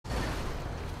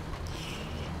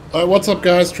What's up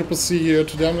guys, Triple C here.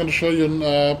 Today I'm going to show you an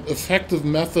effective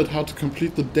method how to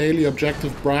complete the daily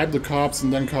objective, bribe the cops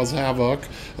and then cause havoc.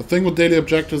 The thing with daily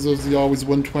objectives is you always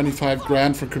win 25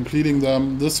 grand for completing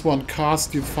them. This one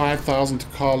cost you 5,000 to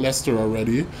call Lester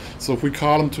already. So if we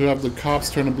call him to have the cops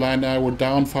turn a blind eye, we're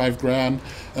down 5 grand.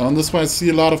 And on this one I see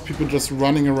a lot of people just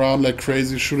running around like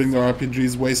crazy, shooting their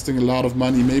RPGs, wasting a lot of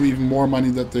money, maybe even more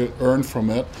money that they earn from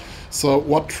it. So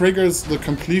what triggers the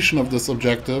completion of this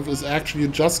objective is actually you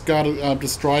just gotta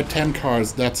destroy 10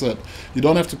 cars, that's it. You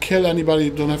don't have to kill anybody,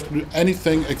 you don't have to do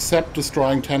anything except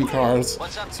destroying 10 cars.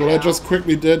 So what I just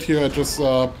quickly did here, I just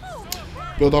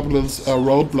built up a little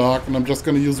roadblock and I'm just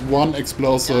gonna use one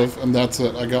explosive and that's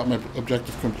it. I got my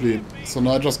objective complete. So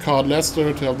now I just called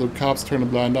Lester to have the cops turn a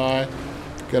blind eye,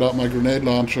 get out my grenade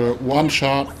launcher, one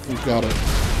shot, we've got it.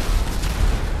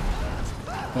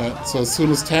 Alright, so as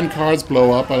soon as 10 cars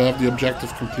blow up, I'll have the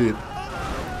objective complete.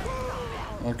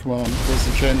 Oh, come on, there's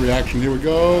the chain reaction, here we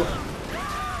go.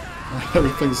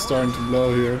 Everything's starting to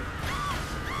blow here.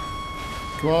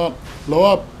 Come on, blow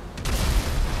up!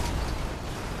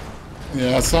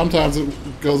 Yeah, sometimes it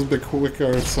goes a bit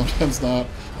quicker, sometimes not.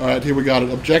 Alright, here we got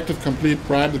it. Objective complete,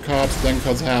 bribe the cops, then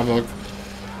cause havoc.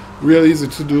 Real easy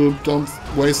to do, don't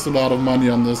waste a lot of money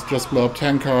on this, just blow up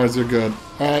 10 cars, you're good.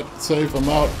 Alright, safe, I'm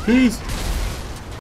out, peace!